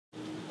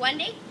One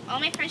day,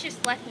 all my friends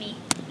just left me,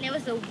 and it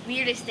was the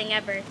weirdest thing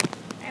ever.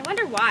 I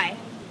wonder why.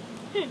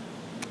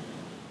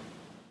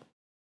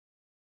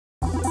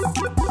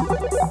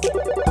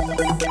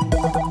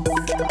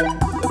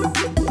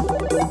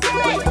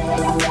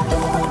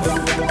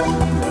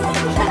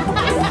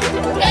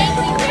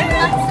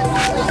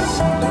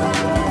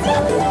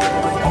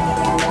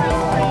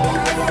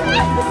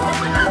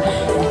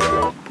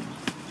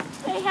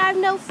 I have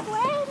no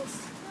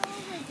friends.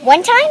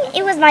 One time,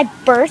 it was my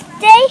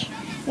birthday,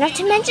 not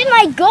to mention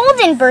my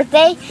golden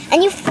birthday,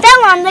 and you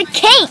fell on the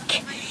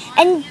cake.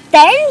 And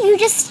then you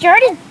just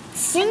started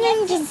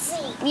singing just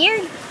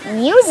weird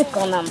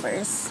musical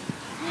numbers.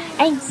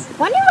 I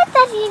wonder what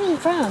that's even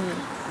from.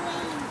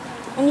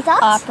 Any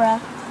thoughts?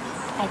 Opera.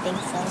 I think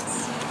so.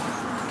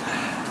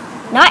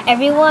 Not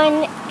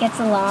everyone gets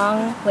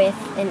along with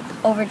an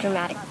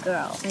overdramatic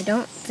girl. I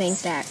don't think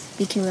that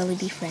we can really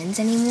be friends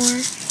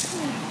anymore.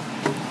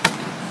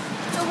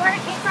 So we're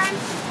okay, friends?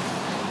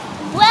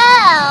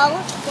 Well,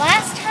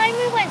 last time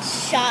we went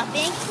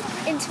shopping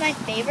into my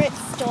favorite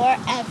store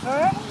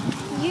ever,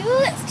 you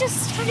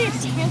just started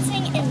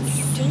dancing and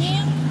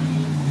singing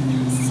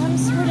some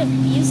sort of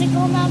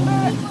musical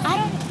number. I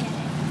don't get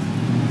it.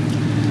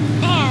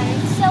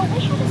 And so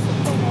we had a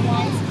sleepover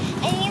once,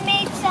 and you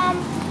made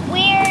some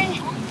weird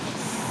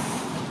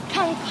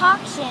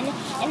concoction,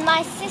 and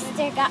my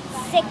sister got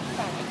sick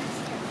from it.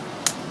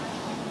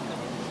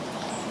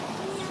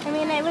 I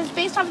mean, it was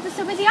based off of the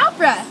Super the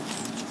Opera.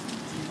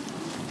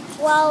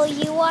 Well,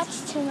 you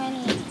watch too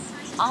many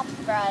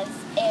operas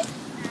if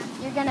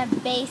you're gonna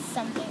base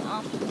something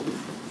off of it.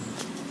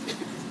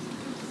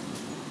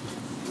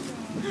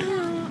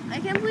 I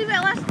can't believe I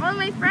lost all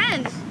my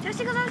friends just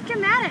because I was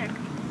dramatic.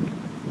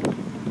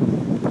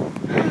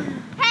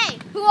 Hey,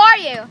 who are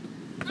you?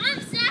 I'm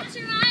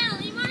Thatcher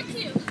Riley,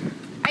 Marku.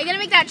 Are you gonna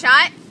make that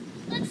shot?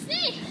 Let's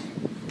see.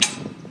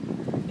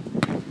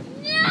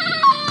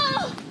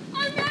 No!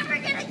 I'm never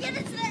gonna get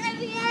into the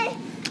NBA.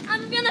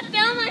 I'm gonna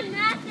fail my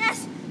math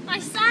test, my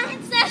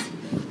science test,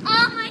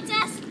 all my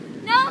tests.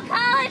 No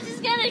college is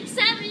gonna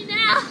accept me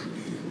now.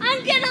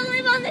 I'm gonna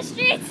live on the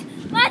streets.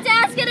 My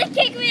dad's gonna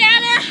kick me out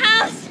of the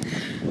house.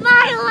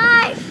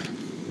 My life.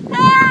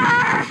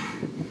 Ah!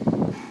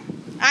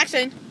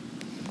 Action.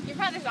 Your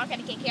father's not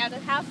gonna kick you out of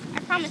the house. I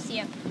promise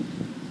you.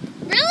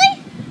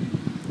 Really?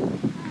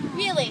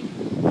 Really?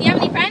 Do you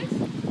have any friends?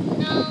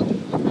 No.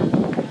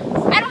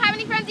 I don't have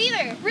any friends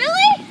either.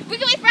 Really? We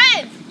can be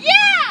friends.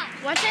 Yeah!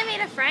 Once I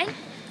made a friend,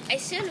 I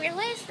soon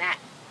realized that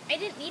I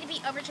didn't need to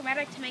be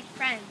overdramatic to make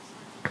friends.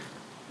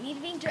 Me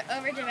being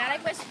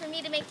overdramatic was for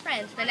me to make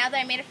friends. But now that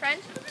I made a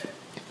friend,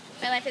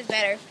 my life is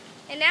better.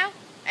 And now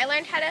I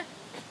learned how to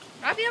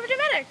not be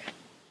overdramatic.